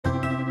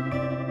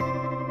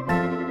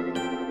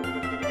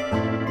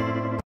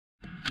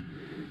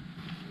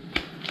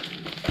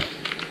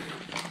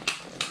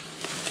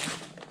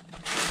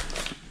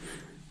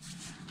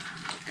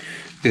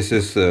This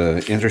is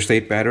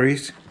Interstate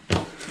Batteries.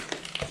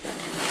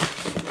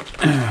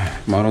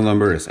 Model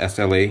number is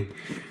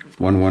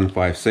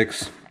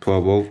SLA1156,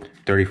 12 volt,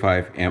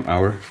 35 amp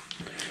hour.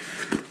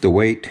 The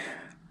weight,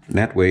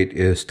 net weight,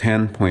 is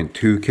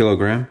 10.2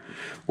 kilogram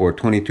or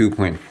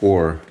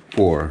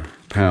 22.44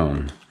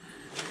 pound.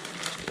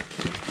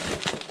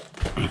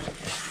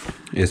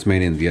 It's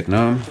made in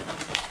Vietnam.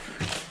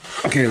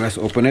 Okay, let's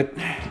open it.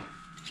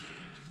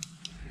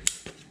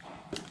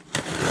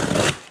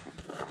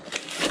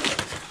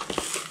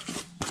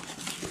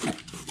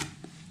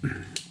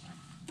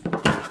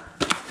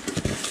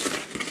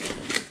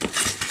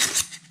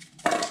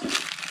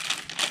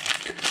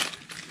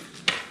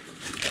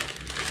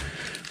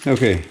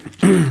 Okay,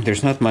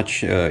 there's not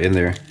much in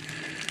there.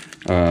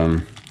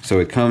 So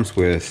it comes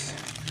with,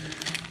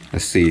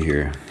 let's see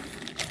here.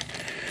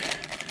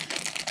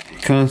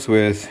 It comes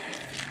with,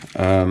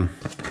 let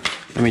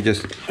me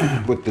just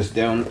put this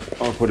down.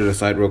 I'll put it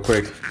aside real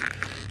quick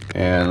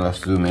and let's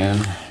zoom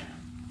in.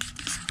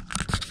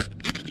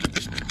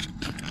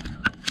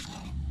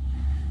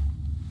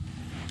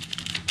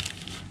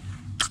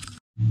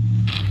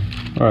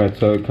 Alright,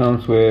 so it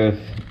comes with,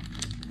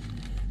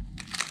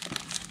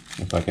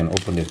 if I can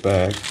open this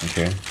bag,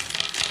 okay.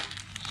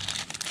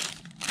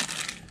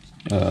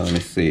 Let me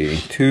see,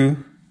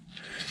 2,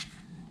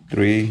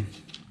 3,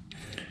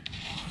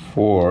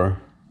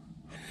 4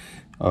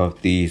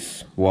 of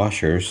these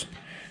washers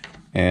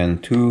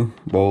and 2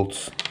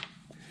 bolts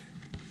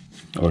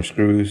or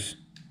screws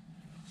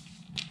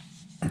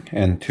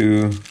and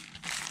 2,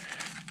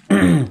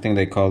 I think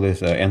they call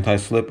this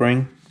anti-slip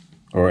ring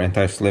or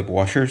anti-slip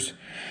washers.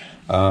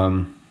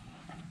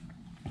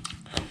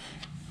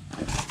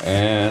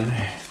 And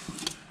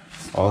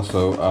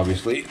also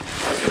obviously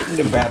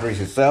the batteries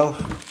itself.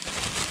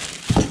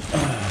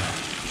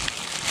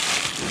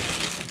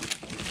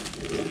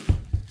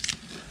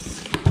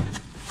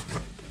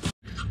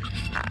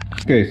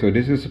 Okay, so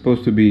this is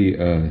supposed to be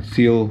a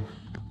seal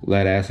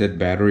lead acid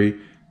battery,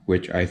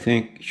 which I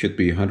think should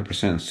be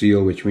 100%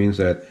 seal, which means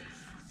that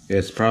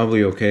it's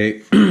probably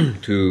okay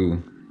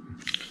to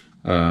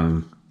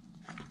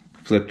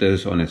flip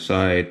this on its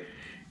side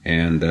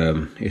and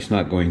it's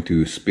not going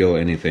to spill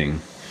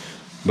anything.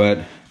 But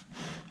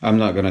I'm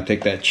not gonna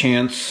take that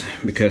chance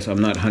because I'm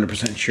not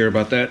 100% sure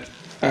about that.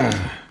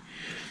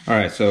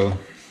 Alright, so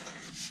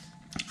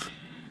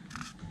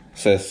it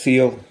says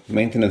seal,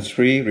 maintenance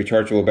free,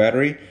 rechargeable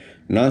battery,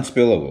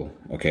 non-spillable.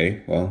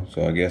 Okay, well,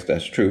 so I guess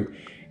that's true.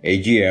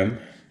 AGM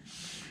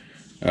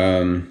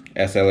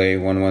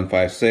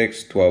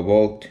SLA1156, 12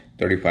 volt,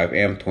 35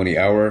 amp, 20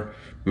 hour,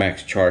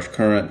 max charge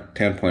current,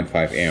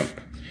 10.5 amp.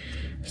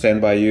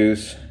 Standby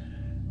use,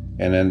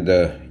 and then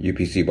the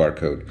UPC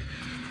barcode.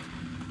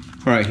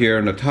 All right, here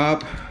on the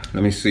top,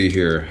 let me see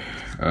here.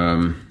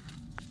 I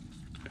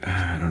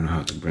don't know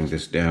how to bring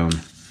this down.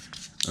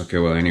 Okay,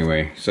 well,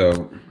 anyway,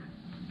 so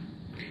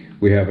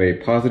we have a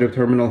positive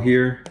terminal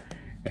here,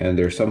 and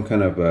there's some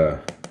kind of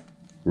a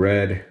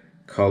red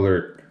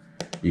colored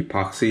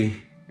epoxy,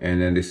 and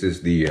then this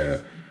is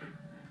the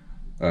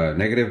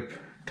negative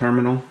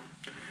terminal.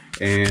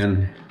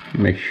 And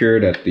make sure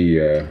that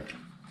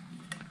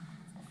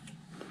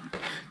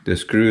the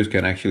screws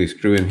can actually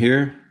screw in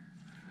here.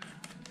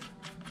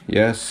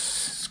 Yes,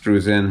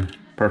 screws in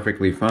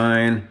perfectly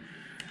fine.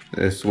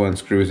 This one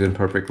screws in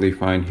perfectly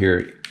fine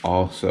here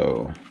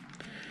also.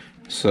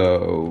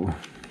 So,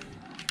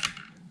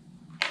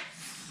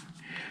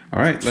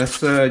 all right, let's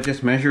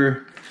just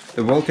measure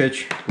the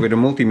voltage with a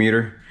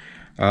multimeter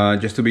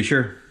just to be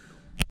sure.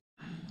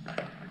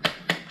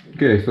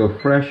 Okay, so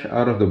fresh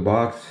out of the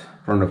box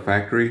from the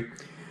factory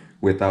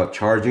without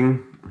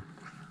charging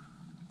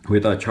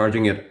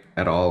it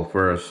at all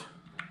first.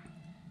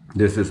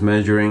 This is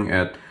measuring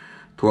at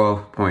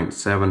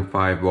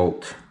 12.75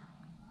 volt.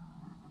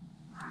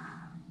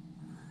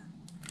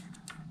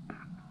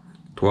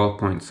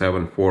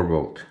 12.74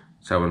 volt.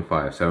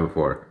 75,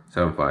 74,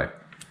 75.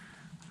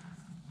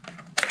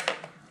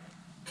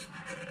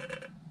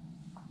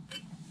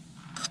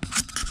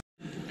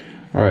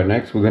 All right,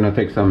 next we're gonna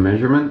take some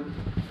measurement.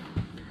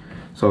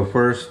 So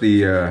first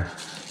the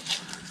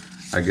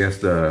I guess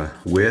the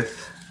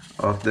width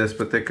of this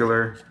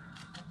particular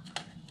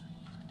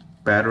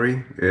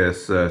battery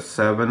is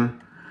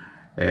 7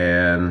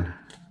 and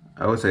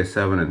I would say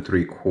 7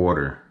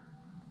 3/4.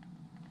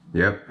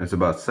 Yep, it's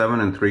about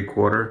 7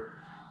 3/4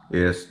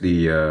 is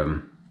the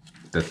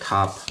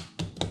top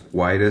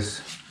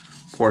widest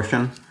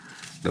portion.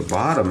 The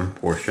bottom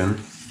portion,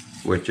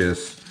 which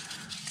is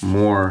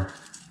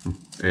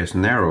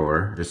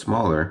narrower, is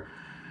smaller.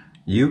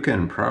 You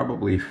can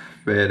probably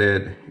fit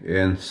it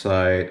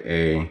inside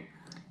a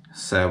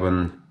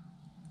 7,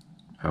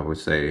 I would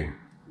say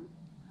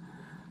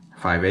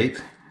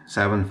 5/8,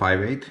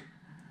 7/5/8.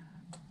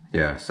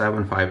 Yeah,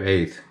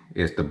 7/5/8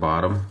 is the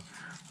bottom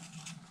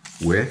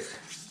width,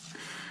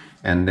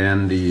 and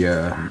then the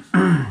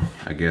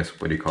I guess,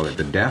 what do you call it,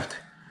 the depth.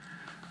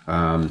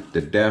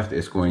 The depth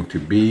is going to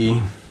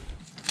be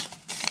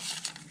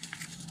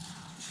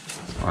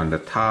on the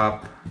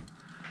top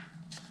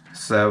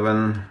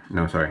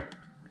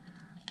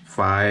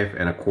 5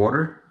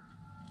 1/4,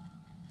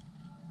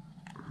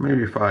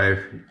 maybe 5.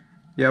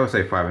 Yeah, I would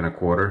say 5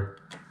 1/4.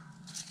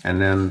 And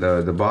then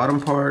the bottom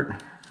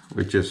part,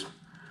 which is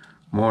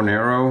more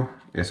narrow,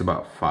 is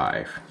about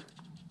 5.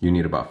 You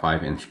need about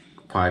 5 inch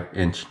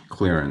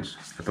clearance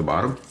at the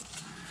bottom.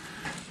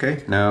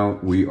 Okay, now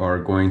we are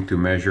going to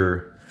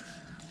measure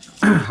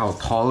how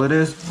tall it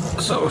is.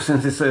 So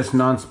since it says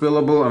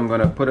non-spillable, I'm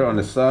gonna put it on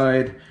the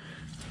side.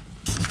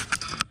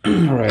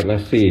 All right,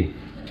 let's see.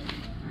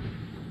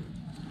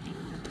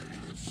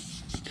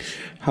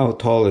 How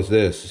tall is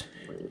this?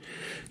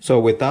 So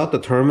without the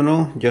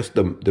terminal, just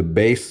the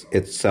base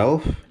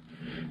itself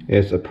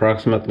is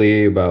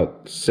approximately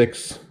about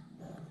 6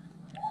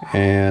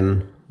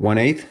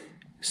 1/8.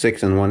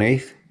 6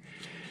 1/8.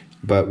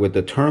 But with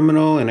the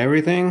terminal and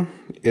everything,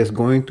 it's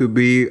going to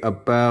be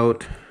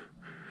about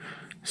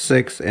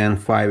 6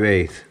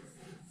 5/8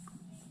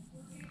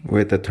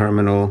 with the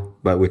terminal,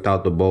 but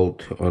without the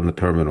bolt on the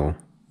terminal.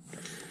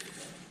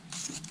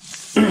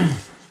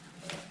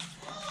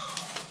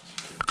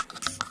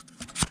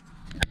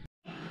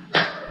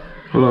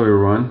 Hello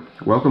everyone,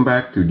 welcome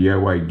back to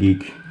DIY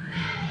Geek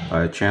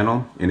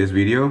channel. In this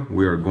video,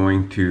 we are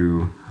going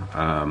to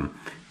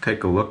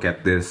take a look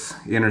at this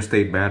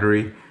Interstate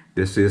battery.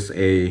 This is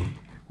a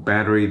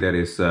battery that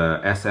is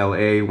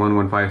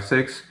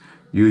SLA1156,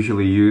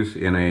 usually used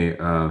in a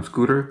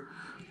scooter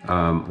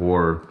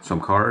or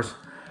some cars.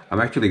 I'm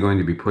actually going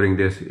to be putting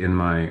this in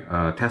my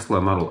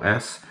Tesla Model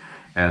S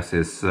as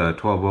its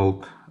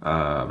 12-volt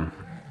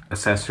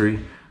accessory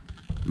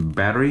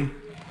battery,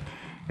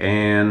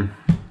 and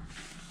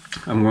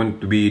I'm going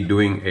to be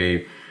doing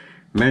a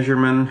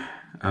measurement,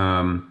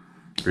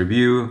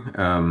 review,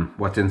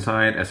 what's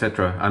inside,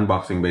 etc.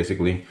 Unboxing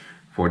basically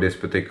for this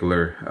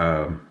particular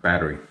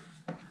battery.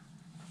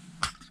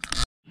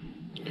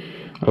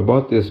 I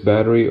bought this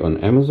battery on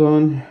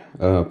Amazon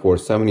for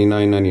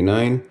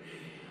 $79.99.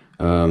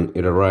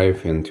 It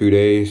arrived in 2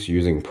 days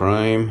using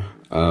Prime.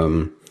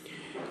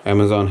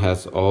 Amazon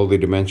has all the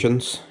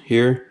dimensions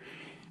here.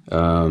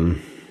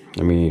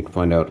 Let me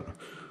find out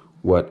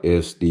what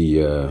is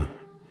the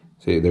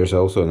see, there's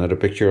also another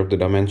picture of the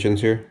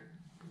dimensions here.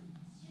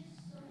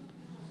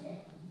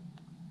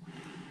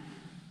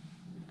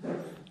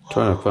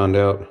 Trying to find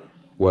out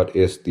what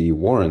is the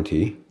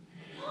warranty.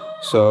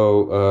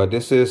 So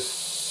this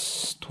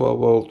is 12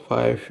 volt,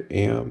 5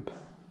 amp,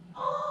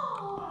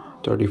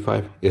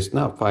 35. It's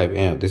not 5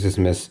 amp. This is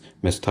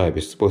mistype.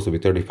 It's supposed to be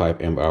 35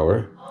 amp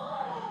hour.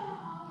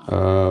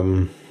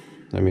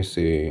 Let me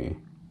see.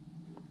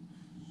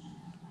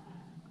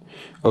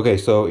 Okay,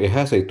 so it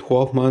has a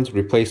 12 months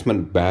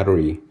replacement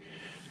battery,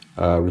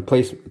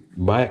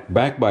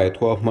 backed by a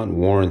 12-month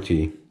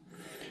warranty.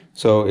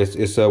 So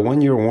it's a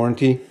 1-year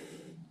warranty.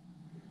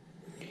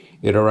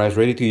 It arrives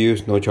ready to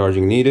use, no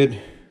charging needed.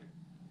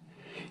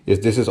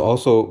 This is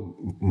also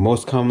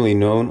most commonly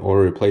known or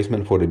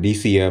replacement for the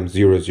DCM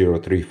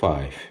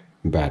 0035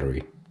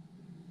 battery.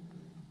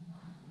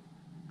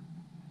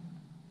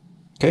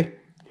 Okay.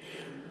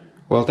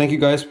 Well, thank you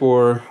guys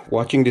for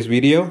watching this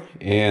video,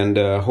 and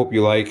hope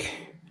you like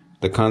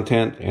the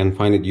content and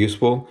find it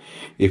useful.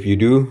 If you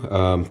do,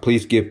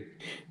 please give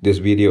this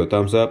video a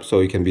thumbs up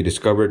so it can be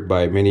discovered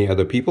by many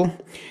other people,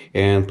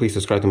 and please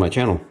subscribe to my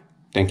channel.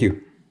 Thank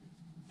you.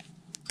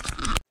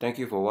 Thank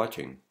you for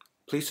watching.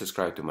 Please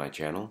subscribe to my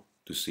channel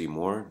to see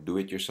more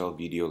do-it-yourself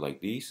video like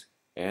these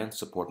and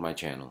support my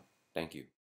channel. Thank you.